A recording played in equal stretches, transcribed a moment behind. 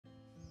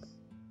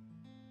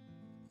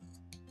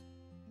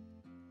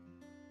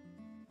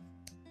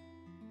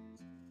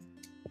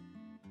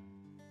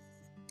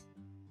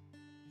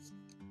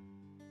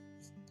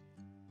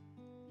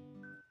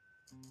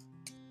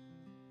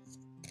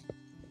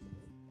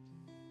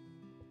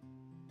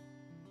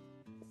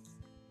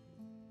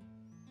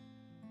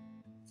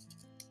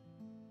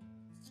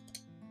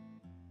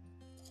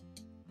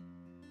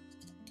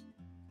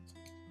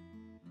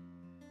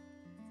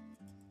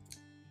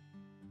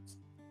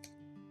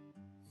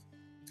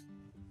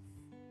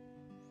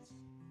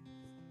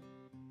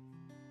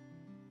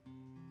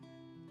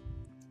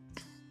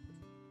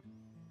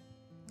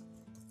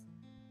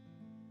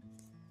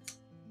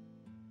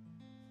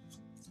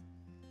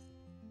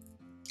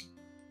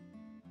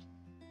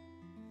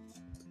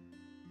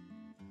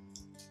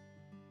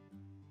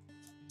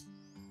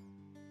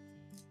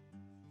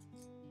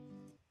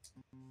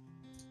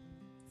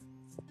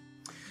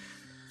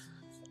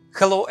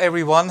Hello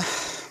everyone,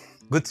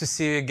 good to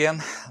see you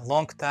again.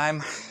 Long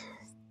time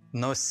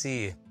no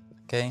see.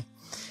 Okay,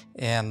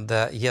 and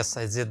yes,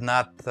 I did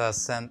not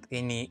send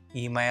any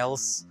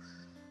emails,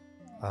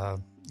 uh,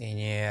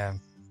 any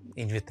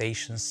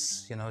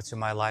invitations, to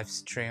my live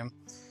stream,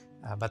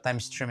 but I'm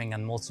streaming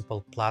on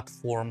multiple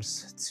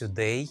platforms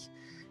today.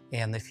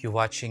 And if you're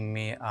watching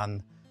me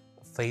on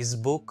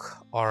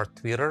Facebook or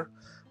Twitter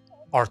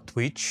or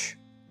Twitch,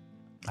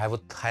 I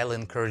would highly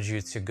encourage you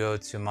to go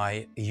to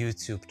my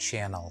YouTube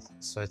channel.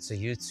 So it's a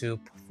YouTube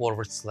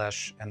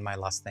 / and my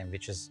last name,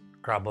 which is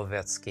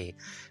Grabovetsky.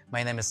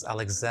 My name is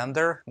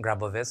Alexander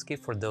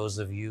Grabovetsky, for those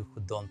of you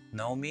who don't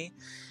know me.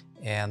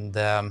 And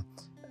I'm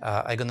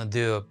gonna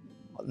do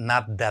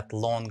not that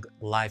long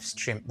live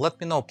stream. Let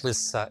me know,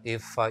 please,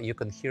 if you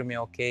can hear me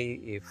okay,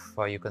 if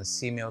you can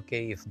see me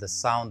okay, if the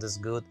sound is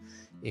good,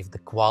 if the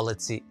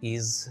quality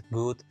is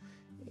good,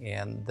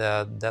 and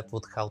that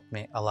would help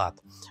me a lot.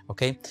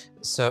 Okay,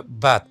 so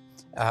but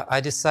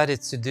I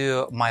decided to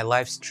do my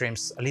live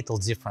streams a little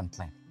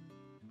differently.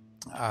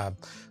 uh,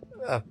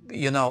 uh,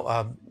 you know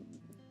uh,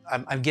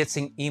 I'm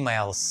getting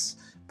emails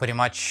pretty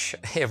much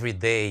every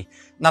day.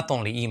 Not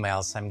only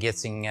emails, I'm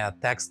getting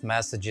text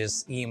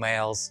messages,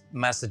 emails,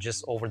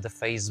 messages over the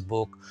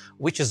Facebook,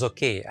 which is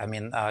okay. I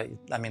mean,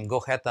 go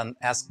ahead and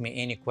ask me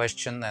any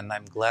question, and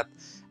I'm glad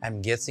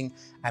I'm getting.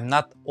 I'm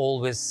not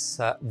always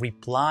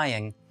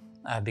replying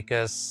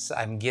because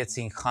I'm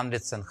getting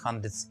hundreds and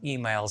hundreds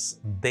emails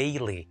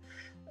daily,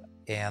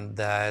 and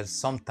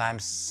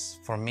sometimes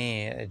for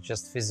me it's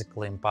just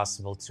physically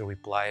impossible to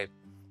reply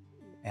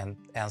and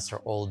answer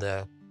all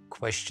the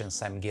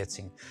questions I'm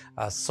getting.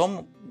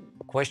 Some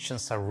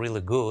questions are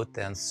really good,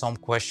 and some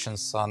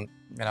questions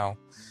are,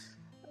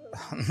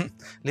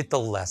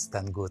 little less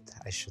than good,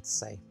 I should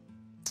say.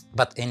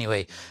 But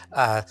anyway,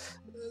 uh,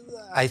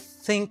 I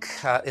think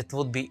it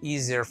would be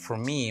easier for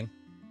me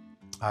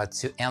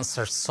to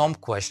answer some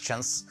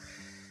questions,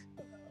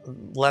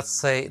 let's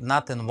say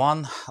not in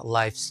one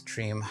live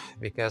stream,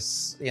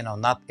 because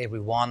not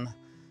everyone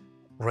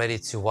ready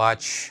to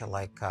watch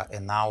like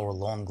an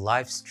hour-long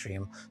live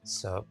stream.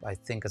 So I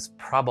think it's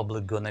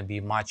probably gonna be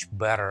much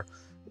better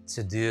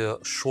to do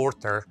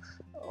shorter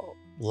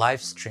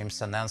live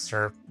streams and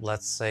answer,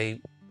 let's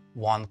say,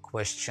 one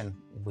question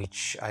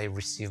which I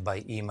receive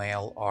by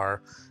email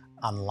or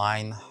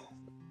online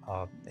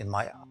in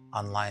my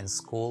online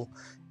school,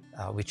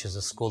 which is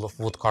a school of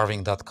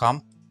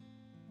woodcarving.com.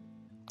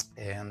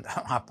 And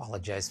I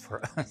apologize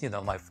for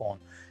my phone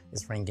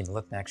is ringing.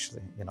 Let me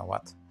actually,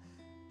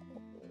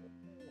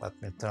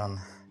 let me turn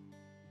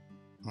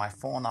my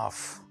phone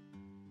off.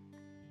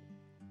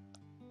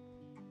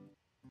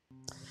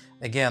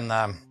 Again,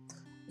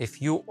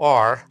 if you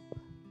are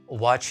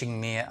watching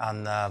me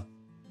on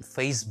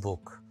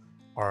Facebook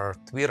or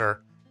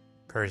Twitter,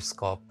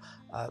 Periscope,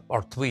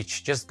 or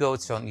Twitch, just go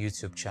to our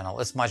YouTube channel.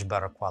 It's much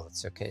better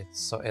quality, okay?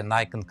 So, and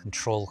I can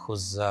control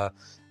who's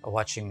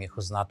watching me,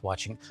 who's not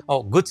watching.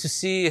 Oh, good to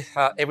see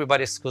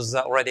everybody who's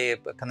already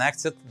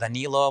connected.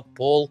 Danilo,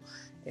 Paul,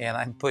 and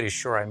I'm pretty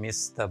sure I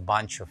missed a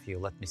bunch of you.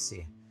 Let me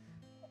see.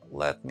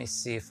 Let me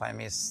see if I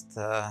missed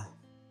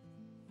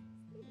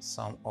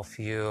some of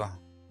you.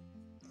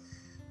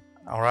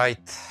 All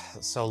right,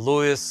 so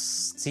Louis,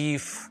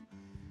 Steve,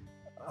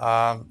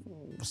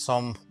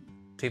 some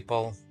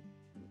people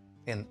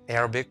in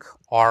Arabic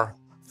or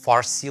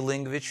Farsi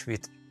language,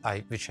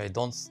 which I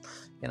don't,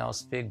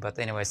 speak. But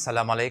anyway,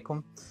 salam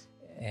alaikum,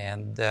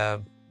 and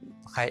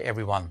hi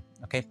everyone.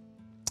 Okay.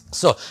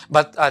 So,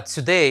 but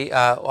today,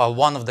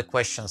 one of the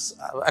questions,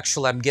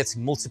 actually, I'm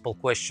getting multiple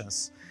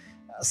questions.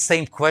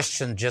 Same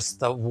question,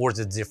 just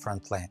worded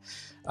differently.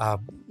 Uh,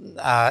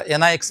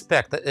 and I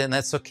expect, and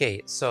it's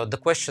okay. So the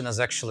question is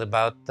actually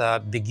about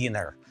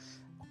beginner,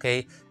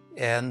 okay?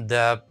 And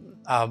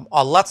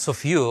lots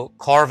of you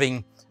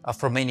carving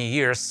for many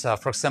years.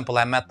 For example,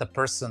 I met the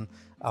person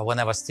when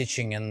I was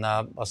teaching in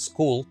a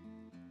school,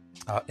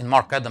 in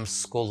Mark Adams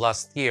School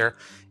last year,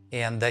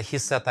 and he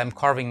said, I'm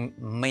carving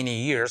many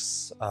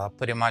years,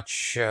 pretty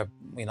much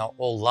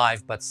all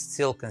life, but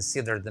still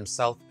consider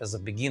himself as a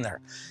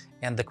beginner.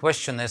 And the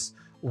question is,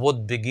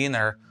 what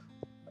beginner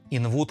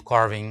in wood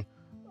carving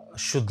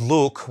should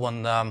look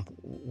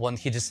when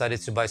he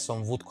decided to buy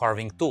some wood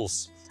carving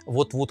tools?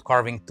 What wood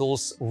carving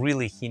tools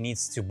really he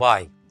needs to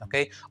buy?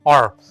 Okay,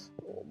 or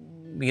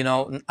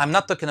I'm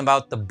not talking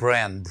about the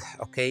brand.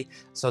 Okay,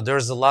 so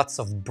there's lots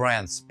of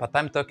brands, but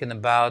I'm talking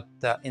about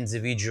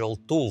individual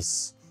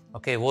tools.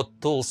 Okay, what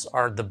tools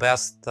are the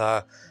best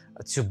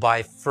to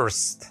buy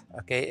first?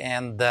 Okay,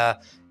 and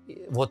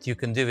what you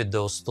can do with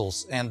those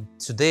tools. And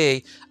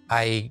today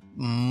I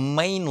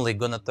mainly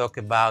gonna talk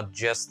about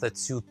just the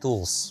two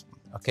tools.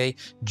 Okay,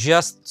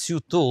 just two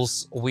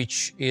tools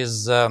which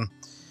is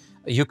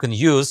you can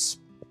use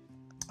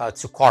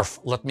to carve.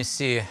 Let me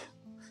see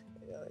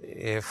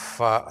if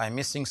I'm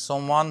missing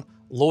someone.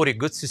 Lori,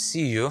 good to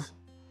see you.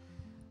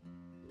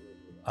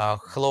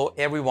 Hello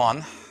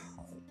everyone.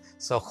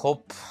 So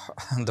hope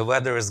the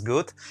weather is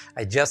good.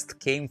 I just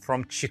came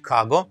from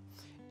Chicago,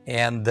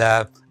 and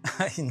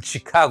in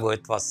Chicago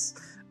it was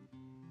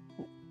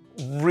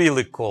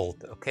really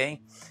cold,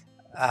 okay?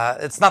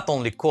 It's not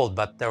only cold,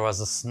 but there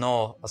was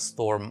a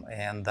storm,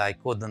 and I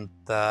couldn't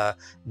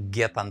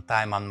get on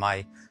time on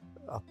my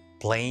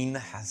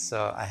plane,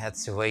 so I had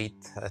to wait.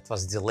 It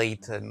was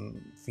delayed a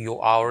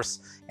few hours,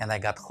 and I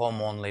got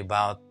home only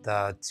about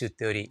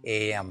 2:30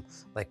 a.m.,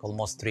 like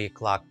almost 3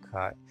 o'clock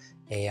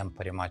a.m.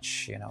 pretty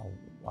much,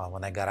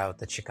 when I got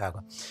out of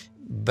Chicago.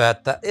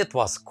 But it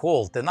was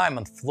cold, and I'm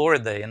in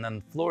Florida, and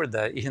in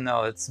Florida,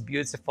 it's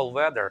beautiful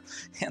weather.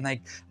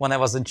 And when I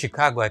was in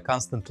Chicago, I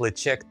constantly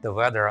checked the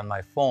weather on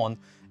my phone,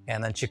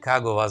 and in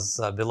Chicago was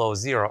below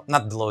zero,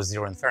 not below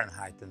zero in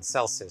Fahrenheit, in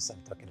Celsius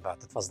I'm talking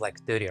about. It was like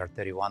 30 or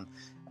 31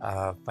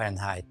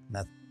 Fahrenheit.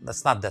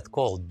 That's not that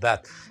cold,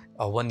 but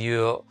when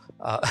you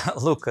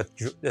look at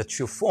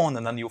your phone,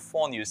 and on your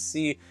phone you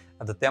see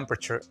the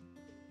temperature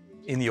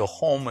in your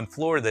home in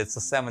Florida,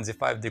 it's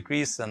 75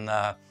 degrees, and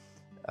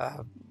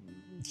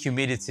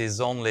humidity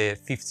is only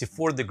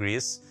 54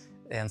 degrees,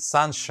 and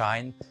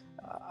sunshine.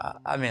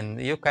 I mean,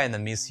 you kind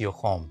of miss your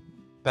home,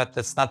 but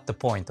that's not the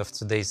point of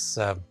today's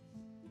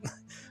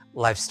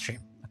live stream.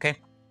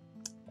 Okay,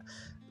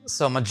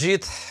 so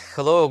Majid,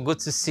 hello, good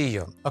to see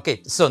you.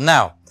 Okay, so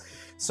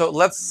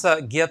let's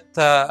get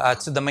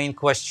to the main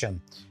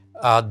question.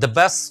 The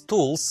best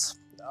tools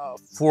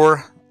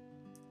for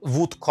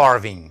wood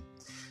carving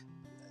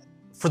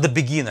for the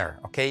beginner,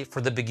 okay,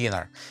 for the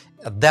beginner.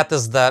 That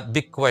is the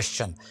big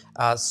question.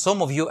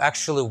 Some of you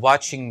actually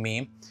watching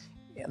me,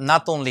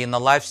 not only in the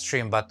live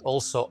stream, but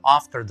also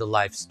after the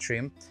live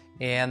stream,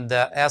 and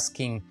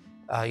asking,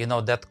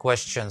 that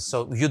question.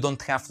 So you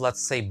don't have,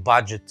 let's say,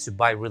 budget to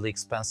buy really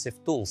expensive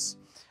tools.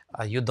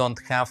 You don't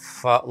have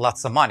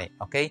lots of money,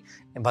 okay?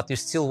 But you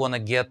still want to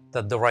get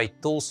the right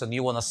tools, and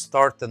you want to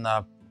start in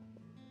a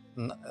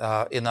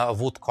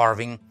wood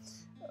carving.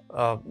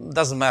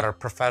 Doesn't matter,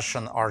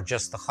 profession or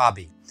just a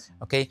hobby,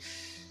 okay?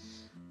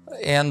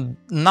 And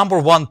number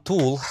one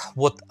tool,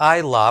 what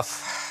I love,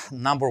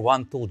 number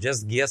one tool,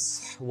 just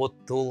guess what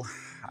tool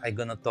I'm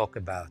gonna talk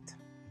about,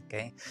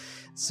 okay?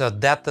 So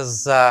that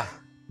is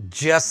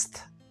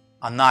just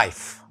a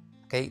knife,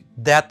 okay?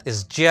 That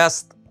is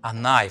just a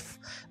knife.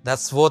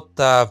 That's what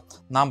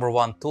number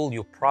one tool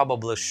you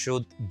probably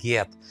should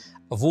get.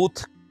 A wood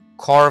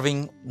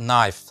carving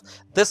knife.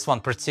 This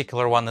one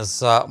particular one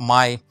is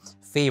my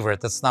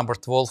favorite. It's number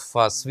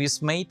 12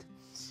 Swiss made,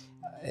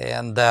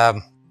 and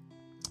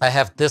I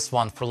have this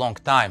one for a long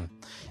time,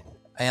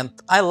 and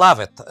I love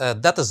it.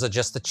 That is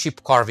just a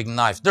cheap carving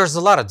knife. There's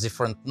a lot of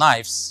different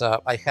knives.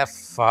 I have,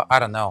 I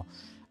don't know,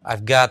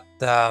 I've got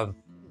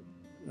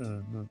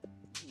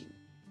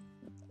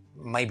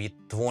maybe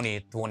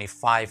 20,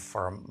 25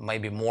 or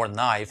maybe more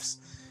knives,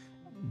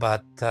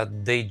 but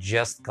they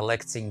just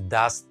collecting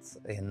dust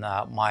in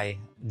my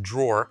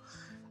drawer,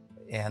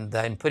 and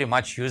I'm pretty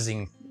much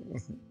using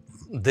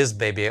this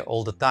baby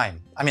all the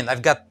time. I mean,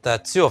 I've got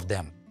two of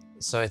them,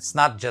 so it's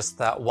not just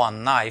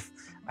one knife.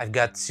 I've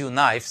got two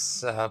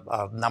knives,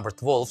 number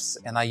 12s,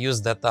 and I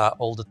use that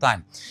all the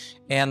time.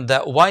 And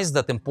why is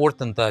that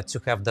important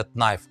to have that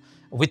knife?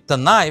 With the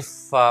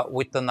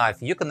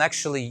knife, you can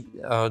actually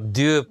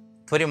do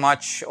pretty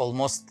much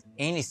almost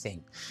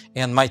anything.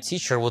 And my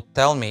teacher would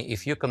tell me,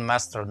 if you can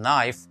master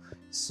knife,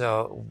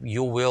 so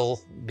you will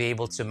be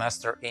able to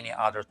master any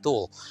other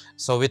tool.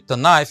 So with the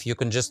knife, you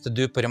can just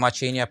do pretty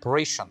much any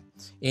operation,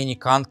 any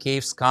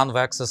concaves,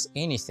 convexes,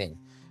 anything.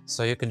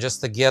 So you can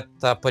just get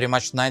pretty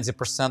much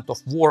 90% of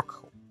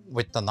work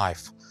with the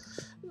knife.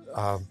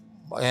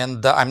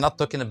 And I'm not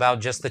talking about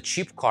just a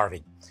cheap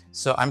carving.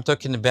 So I'm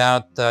talking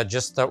about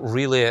just a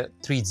really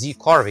 3D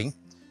carving.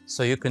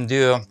 So you can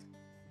do,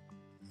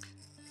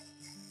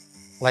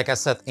 like I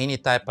said, any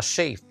type of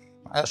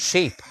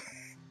shape.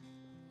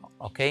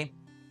 Okay.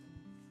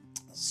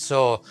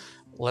 So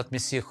let me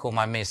see whom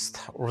I missed.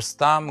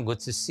 Rustam, good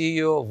to see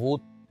you.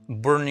 Wood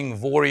burning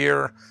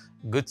warrior,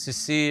 good to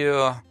see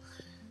you.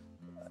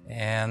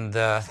 And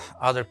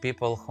other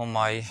people whom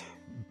I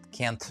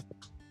can't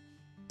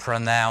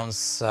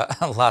pronounce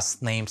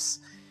last names.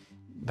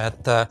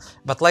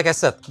 But like I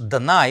said, the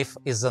knife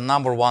is the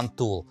number one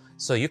tool.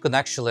 So you can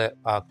actually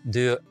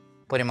do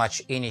pretty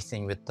much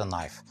anything with the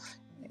knife.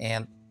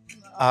 And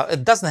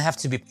it doesn't have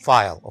to be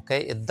file,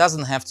 okay? It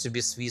doesn't have to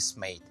be Swiss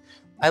made.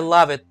 I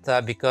love it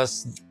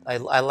because I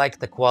like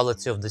the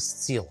quality of the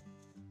steel.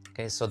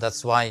 Okay, so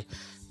that's why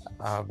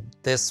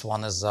this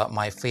one is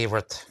my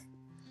favorite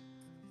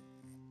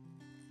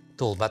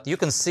tool. But you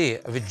can see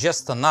with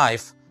just a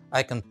knife,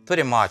 I can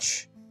pretty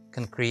much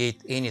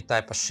create any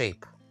type of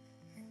shape.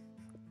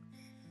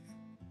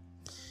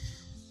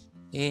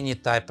 Any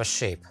type of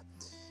shape.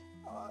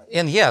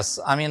 And yes,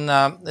 I mean,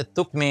 it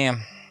took me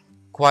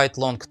quite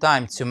long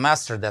time to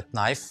master that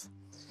knife.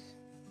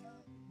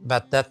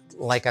 But that,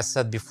 like I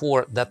said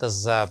before, that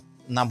is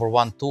number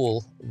one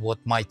tool what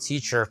my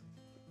teacher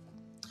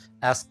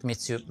asked me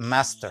to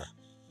master.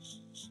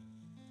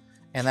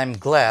 And I'm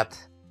glad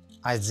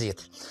I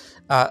did.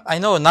 I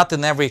know not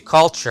in every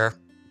culture,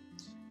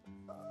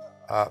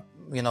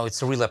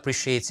 it's a really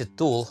appreciated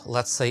tool.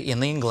 Let's say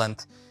in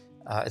England,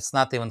 it's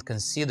not even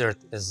considered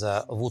as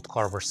a wood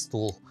carver's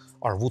tool.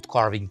 or wood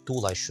carving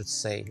tool, I should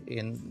say.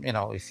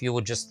 If you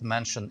would just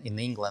mention in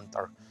England,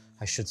 or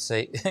I should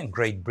say in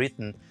Great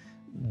Britain,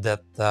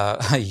 that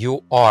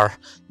you are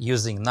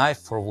using knife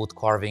for wood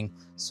carving,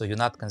 so you're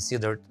not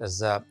considered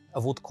as a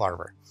wood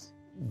carver.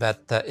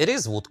 But it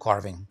is wood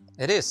carving.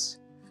 It is.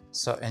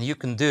 So, and you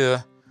can do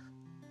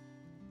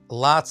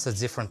lots of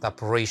different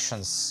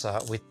operations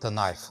with the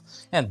knife.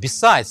 And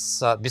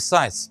besides,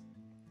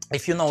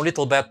 if you know a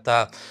little bit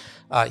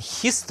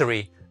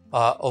history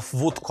of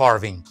wood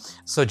carving,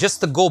 so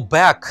just to go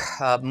back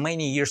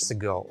many years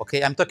ago,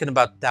 okay, I'm talking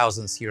about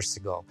thousands of years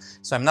ago.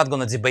 So I'm not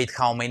going to debate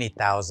how many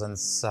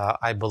thousands.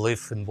 I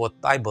believe in what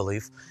I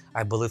believe.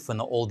 I believe in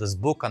the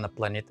oldest book on the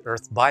planet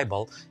Earth,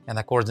 Bible, and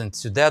according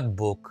to that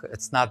book,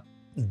 it's not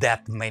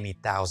that many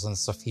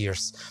thousands of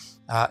years.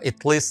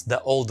 At least the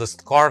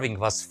oldest carving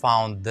was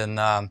found in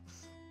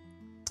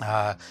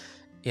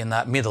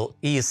Middle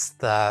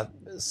East,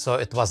 so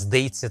it was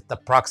dated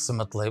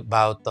approximately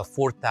about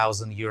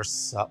 4,000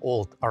 years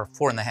old, or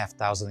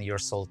 4,500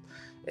 years old.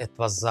 It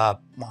was a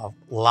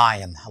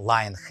lion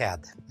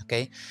head,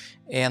 okay?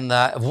 And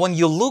when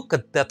you look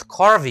at that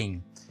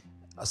carving,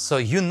 so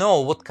you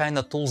know what kind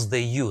of tools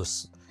they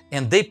use.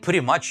 And they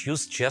pretty much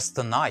use just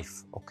a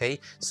knife, okay?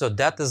 So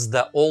that is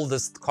the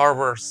oldest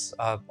carvers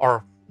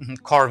or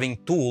carving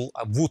tool,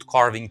 a wood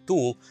carving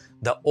tool,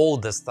 the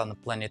oldest on the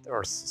planet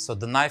Earth. So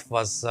the knife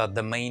was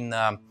the main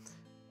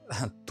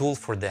tool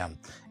for them.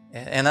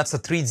 And that's a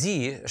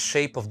 3D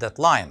shape of that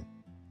lion,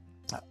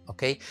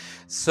 okay?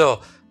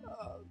 So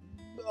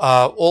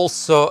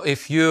also,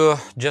 if you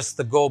just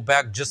go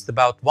back just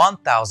about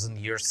 1,000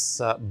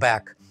 years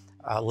back,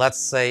 let's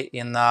say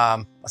in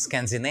a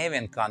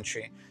Scandinavian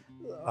country,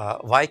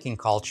 Viking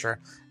culture,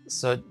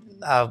 so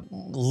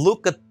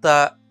look at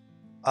the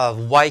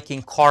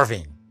Viking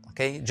carving,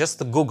 okay? Just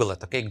to Google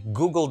it, okay?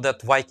 Google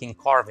that Viking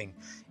carving,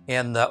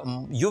 and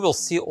you will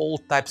see all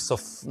types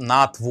of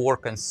knot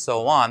work and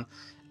so on.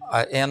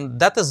 And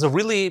that is a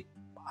really,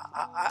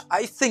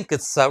 I think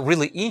it's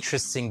really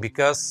interesting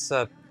because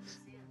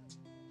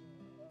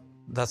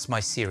that's my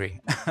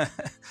Siri.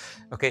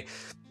 Okay,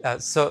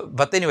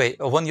 but anyway,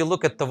 when you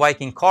look at the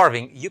Viking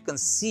carving, you can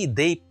see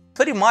they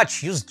pretty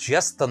much use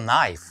just a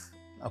knife,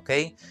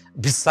 okay,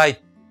 beside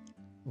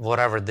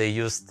whatever they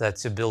used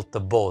to build the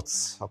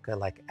boats, okay,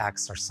 like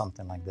axe or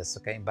something like this,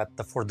 okay. But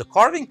for the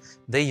carving,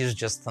 they use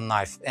just a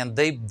knife, and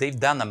they've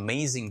done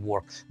amazing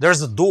work.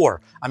 There's a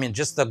door, I mean,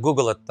 just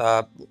Google it,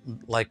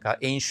 like an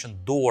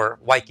ancient door,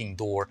 Viking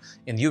door,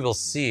 and you will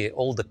see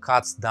all the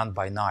cuts done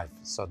by knife.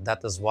 So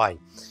that is why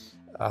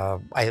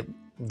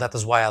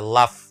I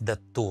love that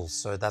tool.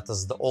 So that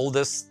is the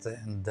oldest,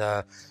 and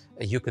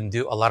you can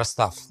do a lot of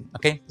stuff,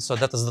 okay. So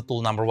that is the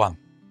tool number one.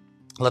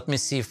 Let me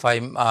see if I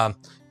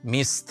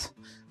missed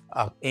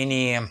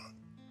any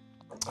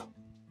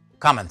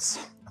comments,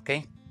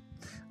 okay.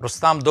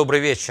 Рустам,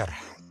 добрый вечер.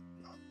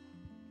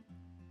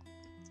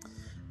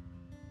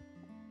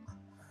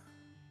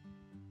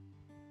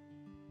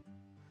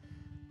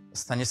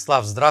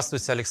 Станислав,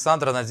 здравствуйте.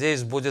 Александра,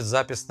 надеюсь, будет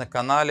запись на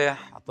канале,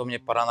 а то мне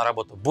пора на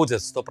работу. Будет,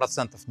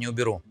 100%, не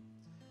уберу.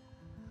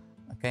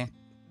 Okay.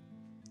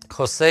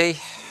 Jose,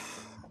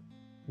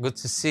 good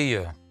to see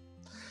you.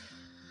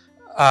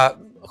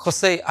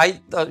 Jose,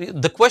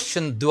 the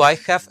question, do I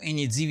have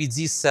any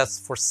DVD sets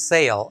for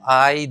sale?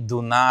 I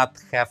do not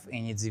have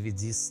any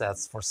DVD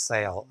sets for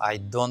sale. I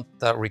don't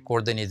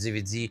record any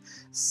DVD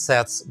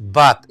sets,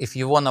 but if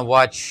you want to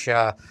watch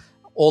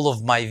all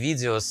of my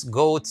videos,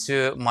 go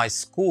to my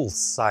school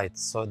site.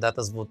 So that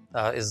is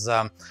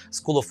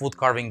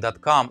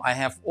schoolofwoodcarving.com. I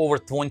have over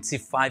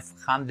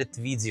 2,500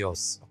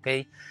 videos,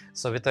 okay?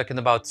 So we're talking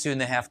about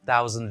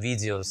 2,500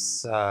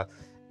 videos,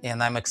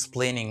 and I'm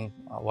explaining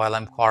while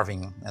I'm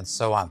carving and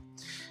so on.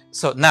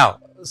 So now,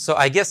 so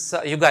I guess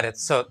you got it.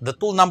 So the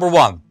tool number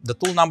one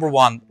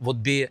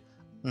would be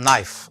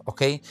knife,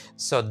 okay?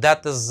 So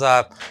that is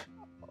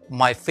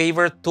my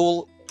favorite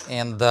tool.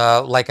 And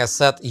like I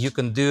said, you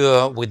can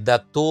do with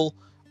that tool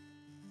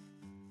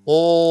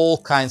all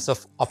kinds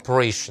of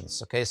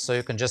operations, okay? So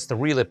you can just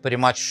really pretty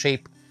much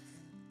shape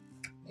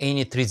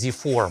any 3D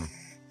form.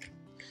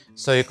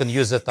 So you can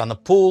use it on a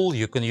pull,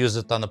 you can use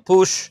it on a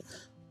push,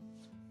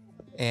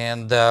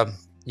 and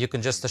you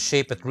can just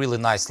shape it really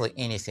nicely,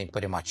 anything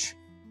pretty much.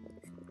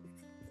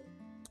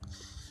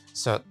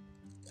 So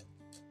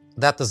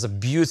that is a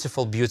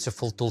beautiful,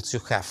 beautiful tool to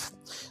have.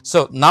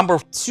 So number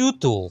two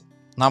tool,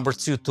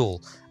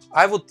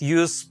 I would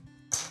use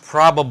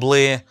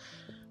probably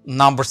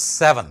number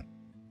 7,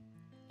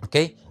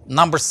 okay?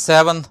 Number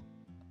 7,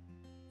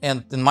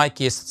 and in my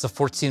case, it's a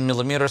 14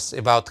 millimeters,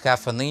 about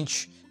half an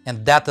inch,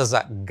 and that is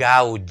a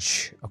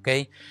gouge,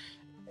 okay?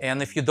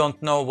 And if you don't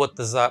know what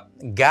is a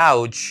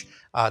gouge,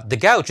 the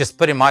gouge is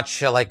pretty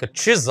much like a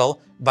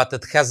chisel, but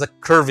it has a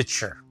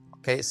curvature,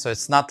 okay? So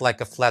it's not like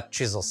a flat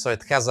chisel, so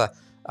it has a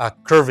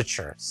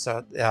curvature.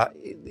 So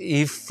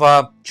if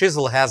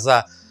chisel has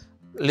a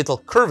little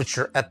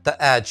curvature at the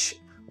edge,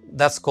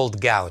 that's called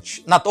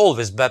gouge. Not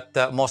always, but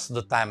most of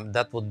the time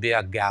that would be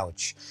a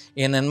gouge.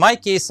 And in my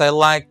case, I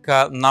like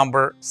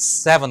number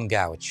 7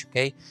 gouge.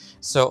 Okay,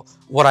 so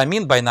what I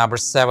mean by number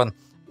 7,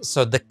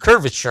 so the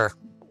curvature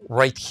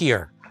right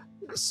here,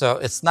 so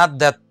it's not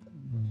that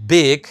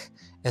big,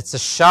 it's a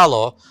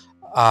shallow,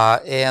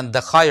 and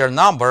the higher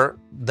number,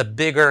 the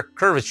bigger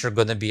curvature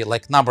going to be.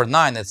 Like number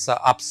 9, it's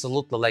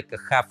absolutely like a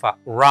half a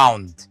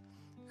round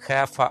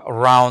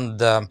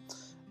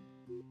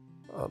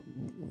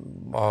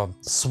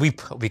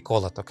sweep, we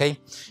call it. Okay,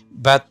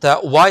 but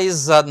why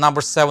is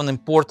number 7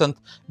 important?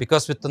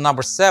 Because with the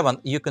number 7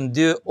 you can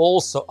do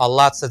also a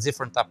lots of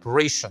different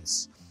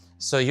operations.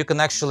 So you can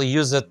actually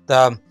use it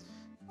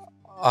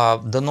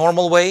the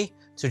normal way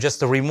to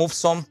just remove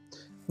some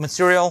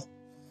material,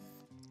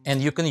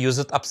 and you can use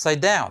it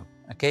upside down.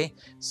 Okay,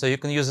 so you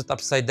can use it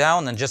upside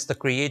down and just to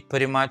create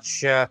pretty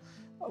much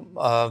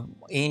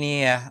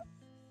any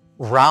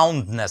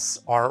roundness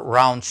or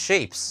round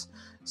shapes.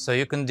 So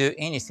you can do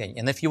anything.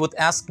 And if you would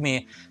ask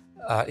me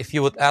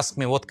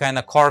what kind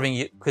of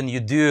carving can you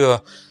do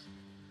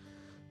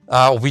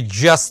with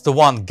just the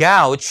one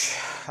gouge,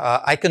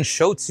 I can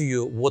show to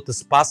you what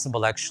is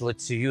possible actually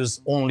to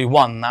use only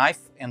one knife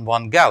and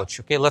one gouge.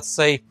 Okay, let's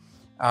say,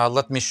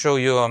 let me show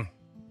you,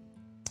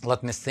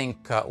 let me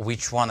think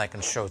which one I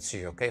can show to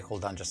you. Okay,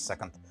 hold on just a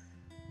second.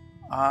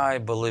 I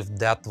believe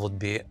that would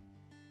be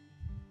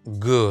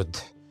good.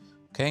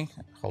 Okay,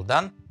 hold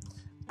on.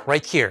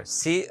 Right here,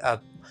 see,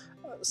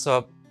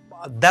 so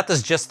that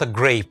is just a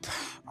grape.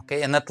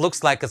 Okay, and that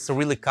looks like it's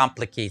really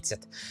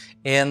complicated.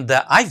 And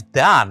I've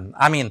done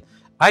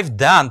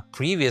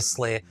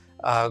previously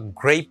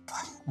grape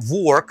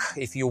work,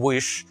 if you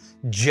wish,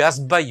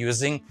 just by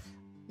using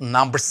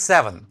number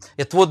 7.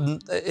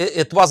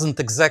 It wasn't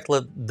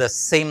exactly the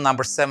same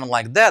number 7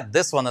 like that.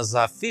 This one is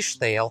a fish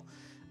tail.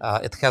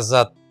 It has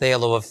a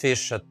tail of a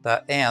fish at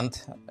the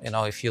end. You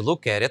know, if you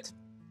look at it,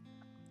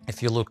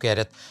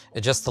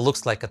 it just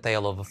looks like a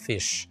tail of a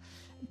fish.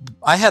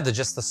 I had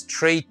just a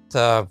straight,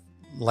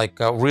 like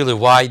really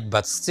wide,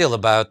 but still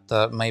about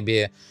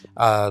maybe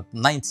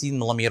 19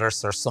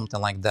 millimeters or something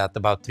like that,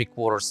 about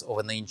 3/4 of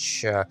an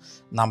inch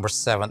number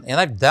 7. And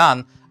I've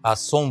done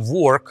some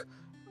work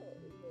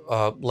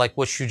like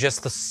what you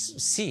just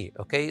see.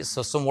 Okay,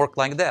 so some work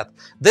like that.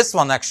 This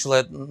one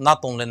actually not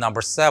only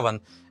number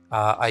 7,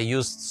 I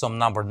used some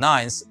number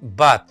 9s,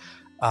 but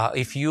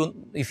if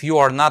you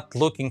are not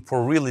looking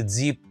for really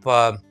deep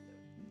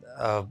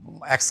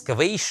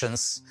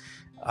excavations,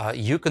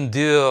 you can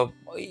do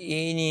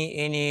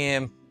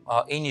any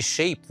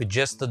shape with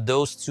just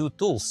those 2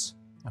 tools.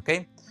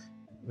 Okay,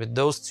 with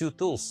those 2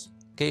 tools.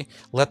 Okay,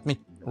 let me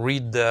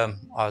read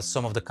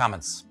some of the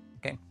comments.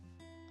 Okay,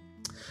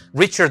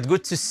 Richard,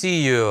 good to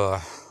see you.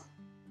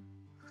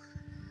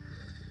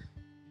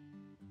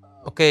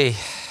 Okay,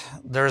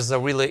 there's a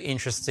really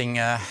interesting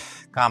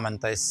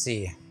comment I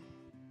see.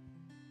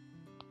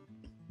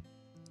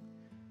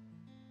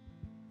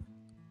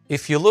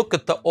 If you look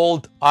at the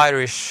old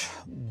Irish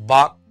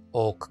buck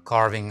oak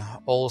carving,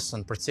 also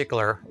in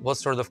particular, what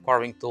sort of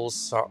carving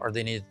tools are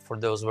they needed for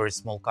those very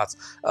small cuts?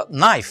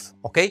 Knife,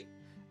 okay?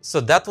 So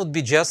that would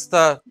be just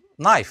a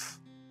knife.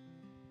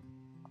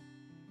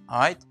 All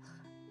right.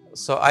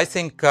 So I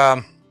think,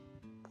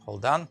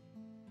 hold on.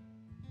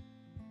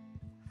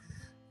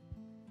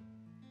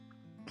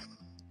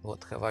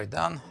 What have I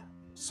done?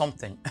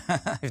 Something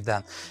I've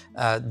done.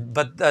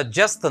 But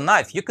just a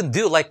knife. You can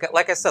do,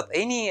 like I said,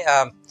 any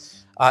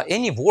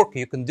work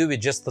you can do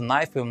with just a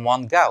knife and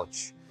one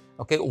gouge.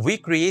 Okay, we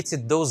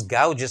created those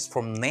gouges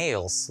from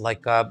nails,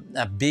 like a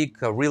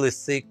big, really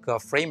thick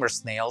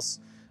framers nails.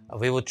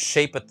 We would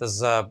shape it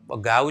as a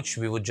gouge.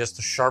 We would just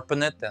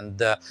sharpen it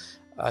and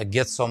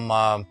get some,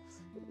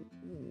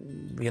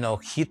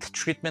 heat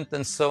treatment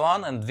and so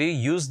on, and we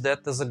use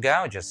that as a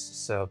gouges.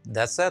 So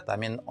that's it. I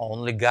mean,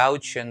 only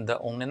gouge and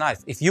only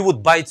knife. If you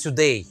would buy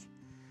today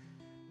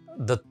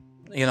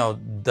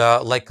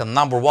like a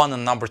number 1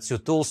 and number 2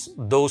 tools,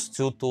 those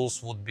 2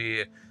 tools would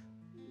be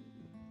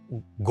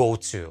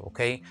go-to.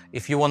 Okay,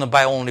 if you want to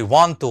buy only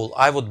one tool,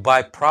 I would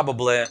buy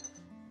probably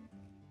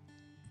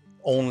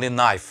only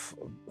knife.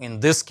 In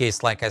this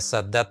case, like I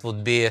said, that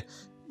would be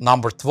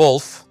number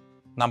 12.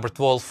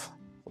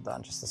 Hold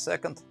on just a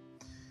second.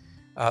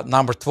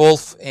 Number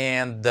 12,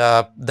 and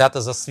that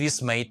is a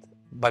Swiss made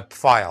by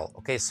File.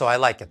 Okay, so I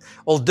like it.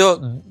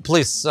 Although,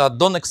 please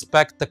don't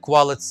expect the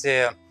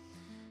quality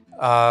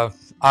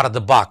out of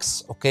the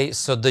box. Okay,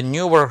 so the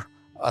newer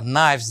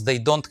knives, they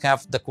don't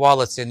have the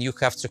quality, and you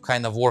have to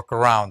kind of work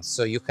around.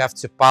 So you have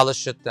to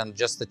polish it and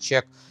just to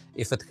check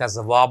if it has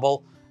a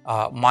wobble.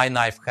 My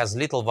knife has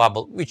little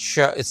wobble, which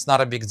it's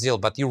not a big deal,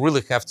 but you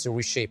really have to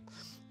reshape.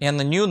 And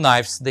the new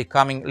knives, they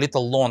coming a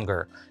little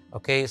longer.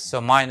 Okay, so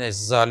mine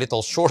is a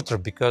little shorter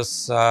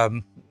because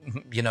I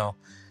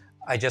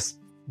just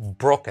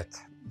broke it.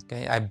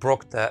 Okay, I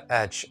broke the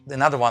edge.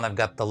 Another one, I've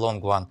got the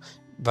long one,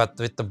 but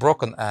with the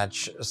broken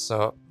edge,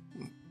 so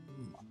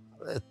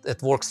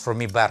it works for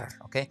me better.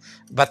 Okay,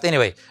 but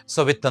anyway,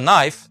 so with the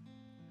knife,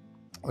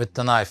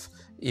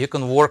 you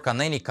can work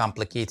on any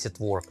complicated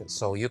work.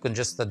 So you can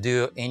just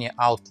do any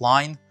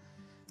outline.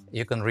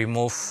 You can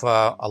remove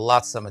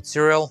lots of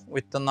material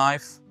with the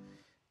knife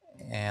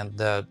and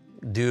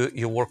do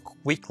your work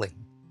quickly.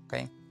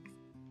 Okay.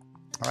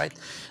 All right.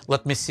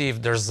 Let me see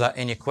if there's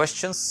any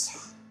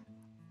questions.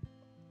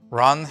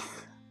 Ron,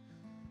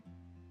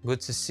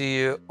 good to see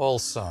you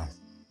also.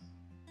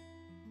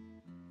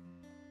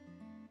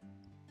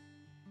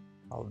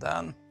 All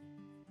done.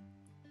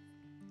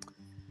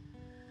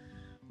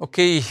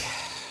 Okay.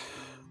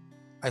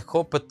 I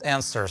hope it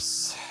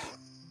answers.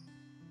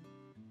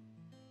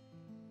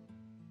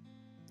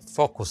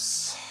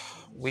 Focus.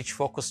 Which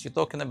focus you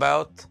talking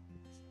about?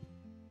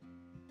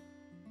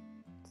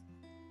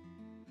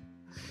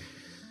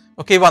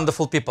 Okay,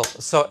 wonderful people.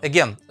 So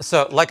again,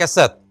 like I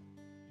said,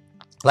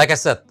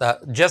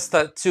 just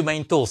two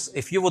main tools.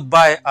 If you would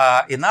buy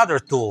another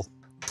tool,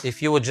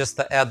 if you would just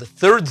add a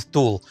third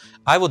tool,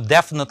 I would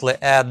definitely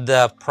add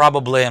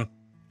probably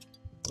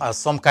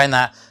some kind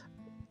of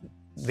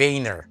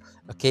veiner.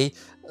 Okay,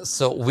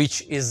 so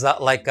which is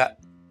like a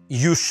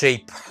U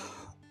shape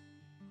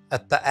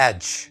at the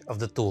edge of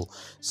the tool.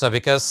 So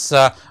because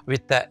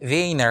with the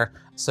veiner,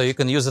 so you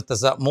can use it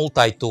as a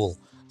multi-tool.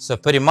 So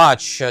pretty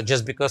much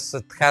just because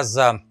it has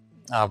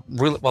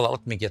really, well,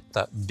 let me get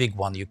the big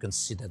one. You can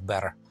see that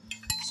better.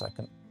 So I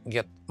can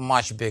get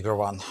much bigger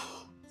one.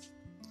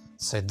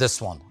 Say this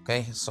one,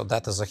 okay? So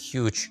that is a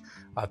huge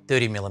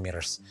 30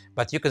 millimeters.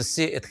 But you can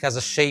see it has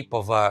a shape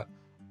of a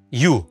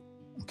U,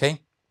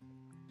 okay?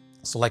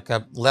 So like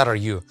a letter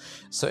U.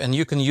 So, and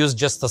you can use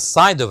just the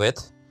side of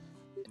it,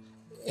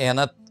 and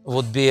it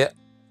would be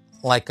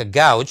like a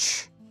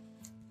gouge.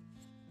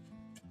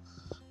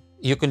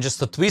 You can just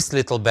twist a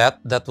little bit.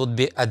 That would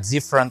be a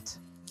different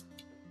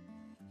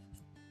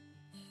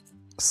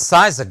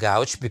size of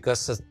gouge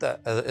because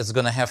it's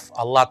going to have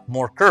a lot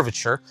more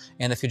curvature.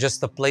 And if you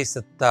just place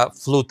it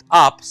flute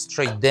up,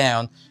 straight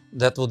down,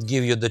 that would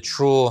give you the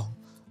true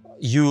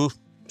U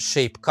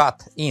shape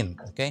cut in.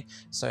 Okay,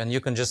 so and you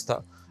can just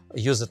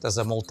use it as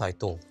a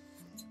multi-tool.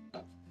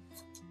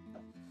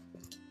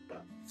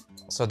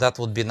 So that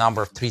would be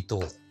number 3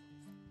 tool.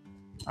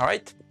 All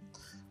right,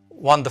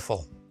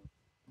 wonderful.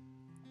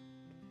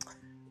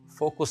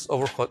 Focus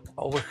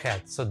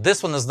overhead. So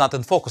this one is not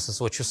in focus, is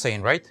what you're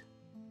saying, right?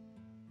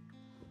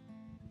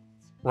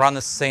 Ron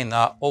is saying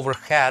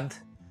overhead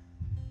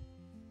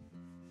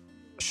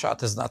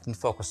shot is not in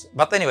focus.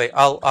 But anyway,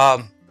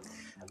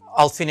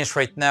 I'll finish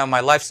right now my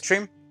live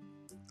stream.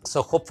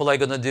 So hopefully I'm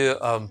gonna do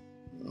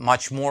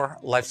much more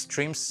live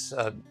streams,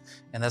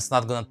 and it's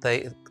not gonna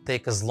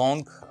take as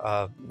long,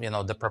 you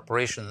know, the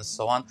preparation and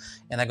so on.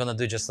 And I'm gonna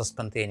do just a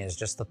spontaneous,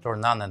 just a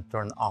turn on and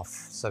turn off,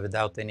 so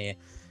without any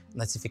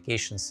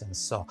notifications. And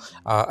so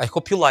I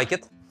hope you like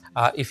it.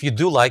 If you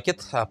do like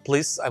it,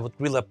 please, I would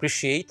really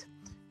appreciate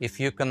if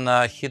you can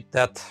hit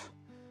that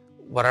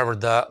whatever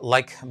the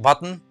like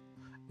button.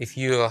 If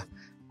you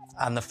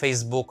on the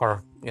Facebook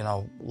or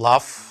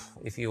love,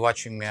 if you're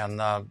watching me on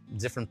a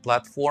different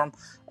platform,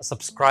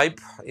 subscribe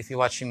if you're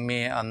watching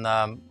me on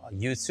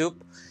YouTube.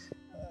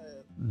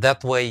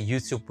 That way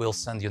YouTube will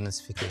send you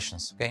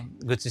notifications. Okay,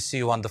 good to see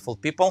you, wonderful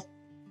people.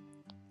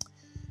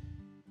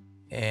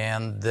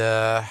 And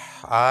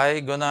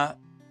I gonna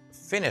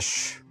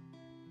finish.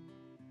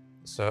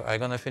 So I'm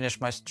gonna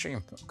finish my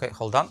stream. Okay,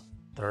 hold on.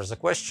 There's a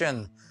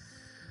question.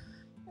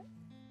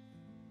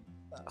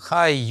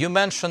 Hi, you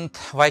mentioned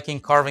Viking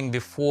carving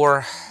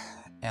before,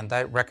 and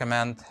I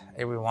recommend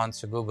everyone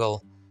to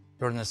Google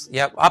Ernest.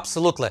 Yeah,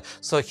 absolutely.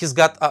 So he's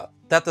got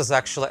that is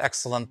actually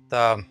excellent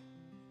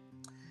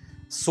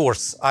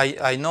source.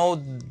 I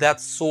know that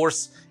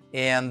source,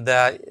 and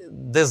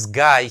this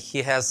guy,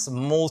 he has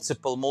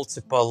multiple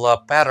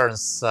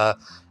patterns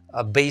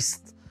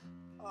based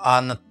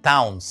on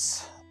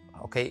towns.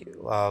 Okay,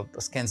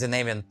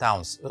 Scandinavian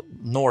towns,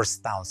 Norse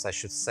towns, I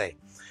should say.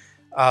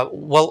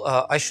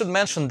 I should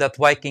mention that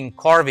Viking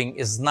carving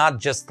is not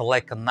just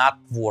like a knot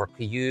work.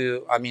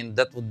 I mean,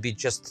 that would be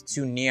just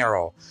too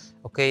narrow.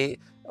 Okay,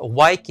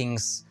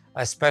 Vikings,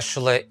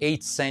 especially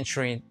 8th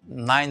century,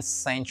 9th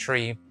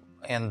century,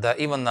 and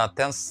even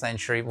 10th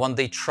century, when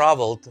they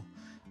traveled,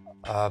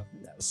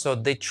 so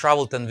they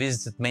traveled and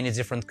visited many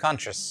different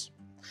countries,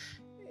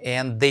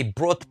 and they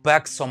brought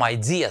back some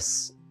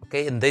ideas.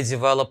 Okay, and they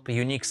develop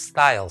unique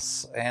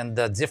styles, and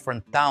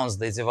different towns,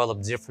 they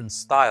develop different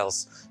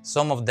styles.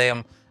 Some of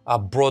them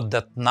brought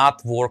that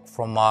knot work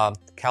from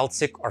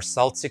Celtic or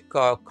Celtic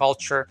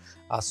culture.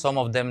 Some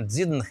of them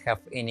didn't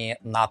have any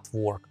knot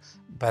work.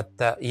 But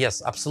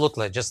yes,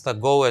 absolutely, just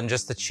go and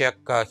just check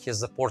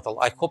his portal.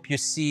 I hope you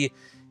see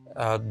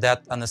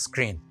that on the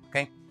screen.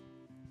 Okay.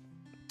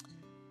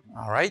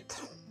 All right.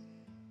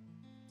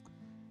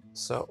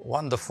 So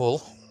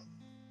wonderful.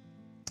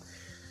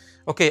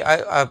 Okay,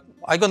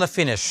 I'm gonna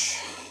finish.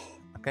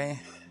 Okay,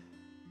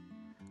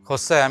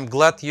 Jose, I'm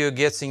glad you're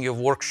getting your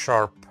work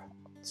sharp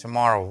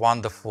tomorrow.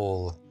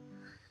 Wonderful.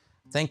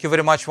 Thank you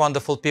very much,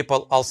 wonderful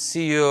people. I'll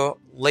see you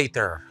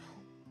later.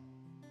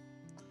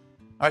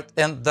 All right,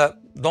 and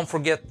don't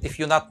forget, if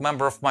you're not a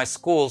member of my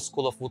school,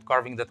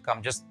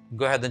 schoolofwoodcarving.com, just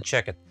go ahead and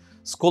check it.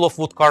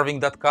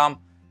 schoolofwoodcarving.com.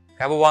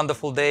 Have a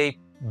wonderful day.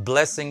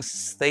 Blessings.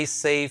 Stay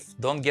safe.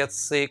 Don't get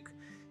sick.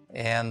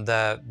 And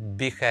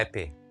be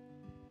happy.